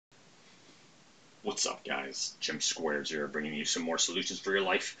What's up, guys? Jim Squares here, bringing you some more solutions for your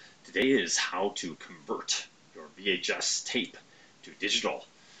life. Today is how to convert your VHS tape to digital.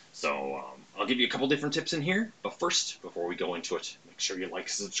 So I'll give you a couple different tips in here, but first, before we go into it, make sure you like and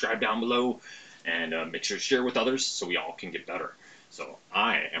subscribe down below, and make sure to share with others so we all can get better. So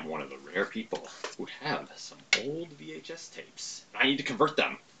I am one of the rare people who have some old VHS tapes. I need to convert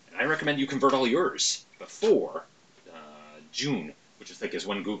them, and I recommend you convert all yours before June, which I think is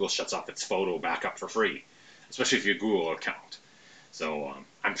when Google shuts off its photo backup for free, especially if you have a Google account. So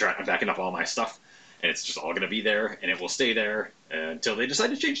I'm backing up all my stuff, and it's just all going to be there, and it will stay there until they decide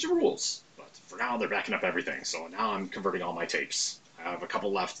to change the rules. But for now, they're backing up everything. So now I'm converting all my tapes. I have a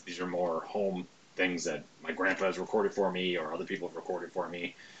couple left. These are more home things that my grandpa has recorded for me, or other people have recorded for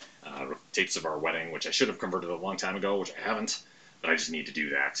me. Tapes of our wedding, which I should have converted a long time ago, which I haven't, but I just need to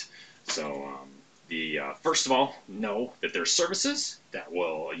do that. So first of all, know that there's services that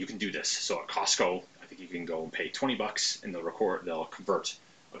you can do this. So at Costco, I think you can go and pay $20 and they'll convert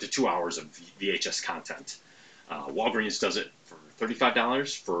up to 2 hours of VHS content. Walgreens does it for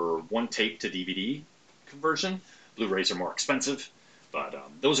 $35 for one tape to DVD conversion. Blu-rays are more expensive, but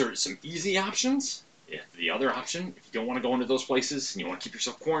those are some easy options. If the other option, if you don't want to go into those places and you want to keep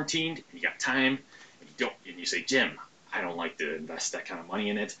yourself quarantined and you got time and you say, Jim, I don't like to invest that kind of money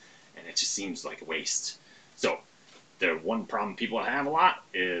in it, and it just seems like a waste. So the one problem people have a lot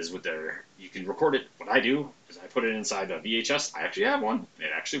is with you can record it. What I do is I put it inside a VHS. I actually have one.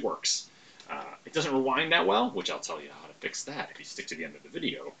 It actually works. It doesn't rewind that well, which I'll tell you how to fix that if you stick to the end of the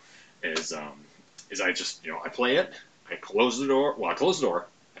video. Is I just, I play it, I close the door,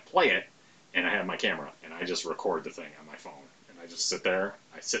 I play it, and I have my camera, and I just record the thing on my phone. And I just sit there,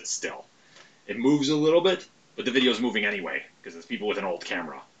 I sit still. It moves a little bit, but the video's moving anyway, because it's people with an old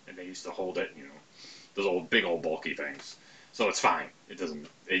camera. And they used to hold it, those big old bulky things. So it's fine.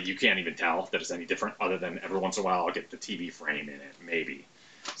 You can't even tell that it's any different, other than every once in a while I'll get the TV frame in it, maybe.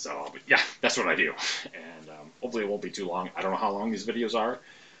 So, but yeah, that's what I do. And hopefully it won't be too long. I don't know how long these videos are.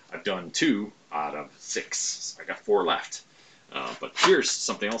 I've done 2 out of 6. So I got 4 left. But here's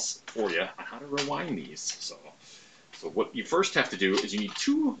something else for you on how to rewind these. So what you first have to do is you need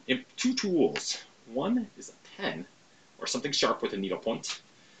two tools. One is a pen, or something sharp with a needle point.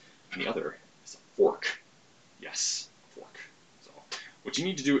 And the other is a fork. Yes, a fork. So what you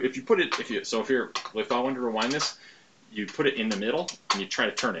need to do, if I want to rewind this, you put it in the middle and you try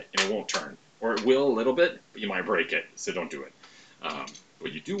to turn it, and it won't turn, or it will a little bit, but you might break it. So don't do it.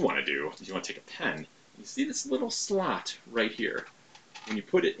 What you do want to do is you want to take a pen. You see this little slot right here. When you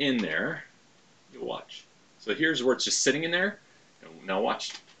put it in there, you'll watch. So here's where it's just sitting in there. Now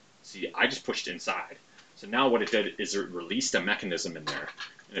watch. See, I just pushed inside. So now what it did is it released a mechanism in there,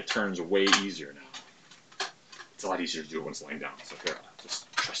 and it turns way easier now. It's a lot easier to do it when it's laying down. So here,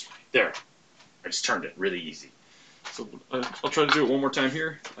 just trust me. There. I just turned it really easy. So I'll try to do it one more time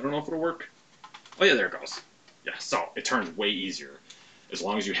here. I don't know if it'll work. Oh yeah, there it goes. Yeah, so it turns way easier as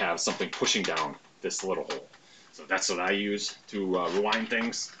long as you have something pushing down this little hole. So that's what I use to rewind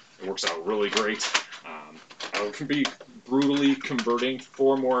things. It works out really great. I can be brutally converting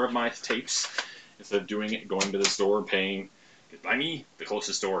 4 more of my tapes instead of going to the store and paying. Because by me, the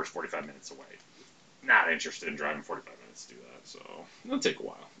closest store is 45 minutes away. Not interested in driving 45 minutes to do that, so it'll take a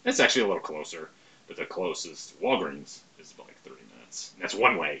while. It's actually a little closer, but the closest Walgreens is like 30 minutes. And that's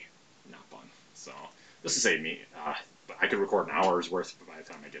one way, not fun. So this will save me. But I could record an hour's worth by the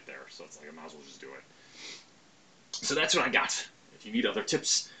time I get there, so it's like I might as well just do it. So that's what I got. If you need other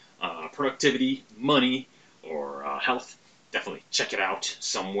tips, productivity, money, or health, definitely check it out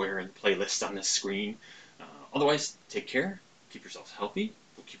somewhere in the playlist on this screen. Otherwise, take care. Keep yourselves healthy.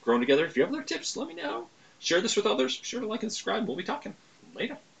 We'll keep growing together. If you have other tips, let me know. Share this with others. Be sure to like and subscribe. We'll be talking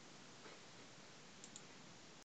later.